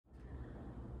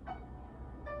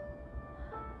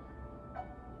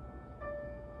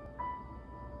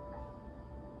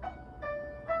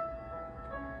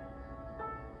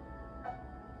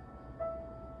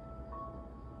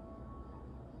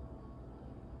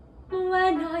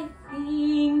When I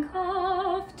think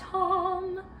of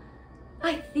Tom,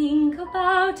 I think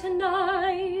about a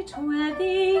night where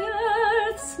the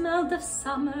earth smelled of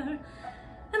summer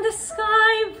and the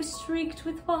sky was streaked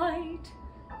with white,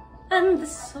 and the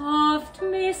soft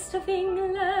mist of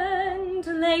England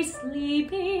lay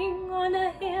sleeping on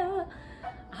a hill.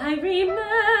 I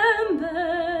remember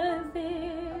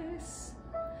this,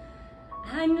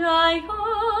 and I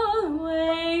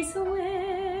always will.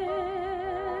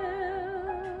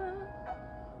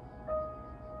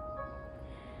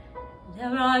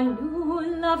 There are new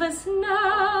lovers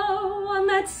now on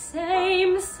that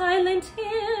same silent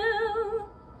hill,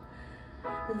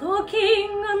 looking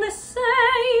on the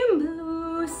same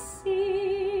blue sea.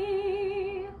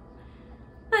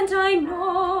 And I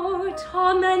know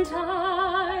Tom and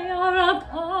I are a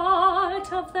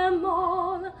part of them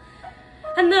all,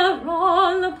 and they're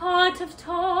all a part of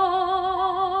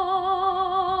Tom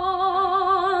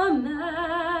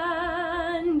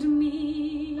and me.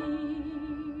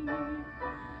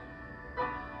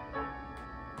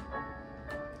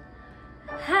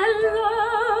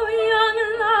 Hello, young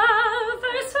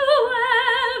lovers,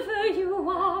 whoever you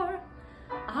are,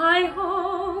 I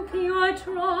hope your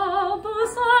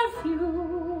troubles are few.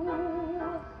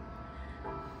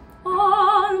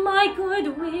 All my good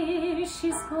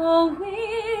wishes go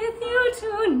with you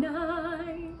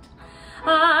tonight.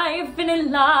 I've been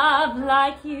in love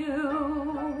like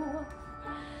you.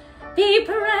 Be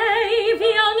brave,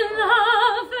 young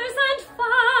lovers, and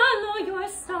follow your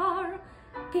star.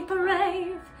 Be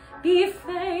brave, be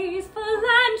faithful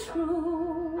and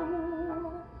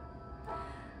true.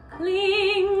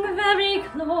 Cling very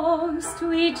close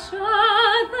to each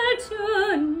other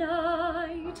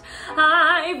tonight.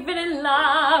 I've been in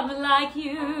love like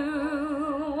you.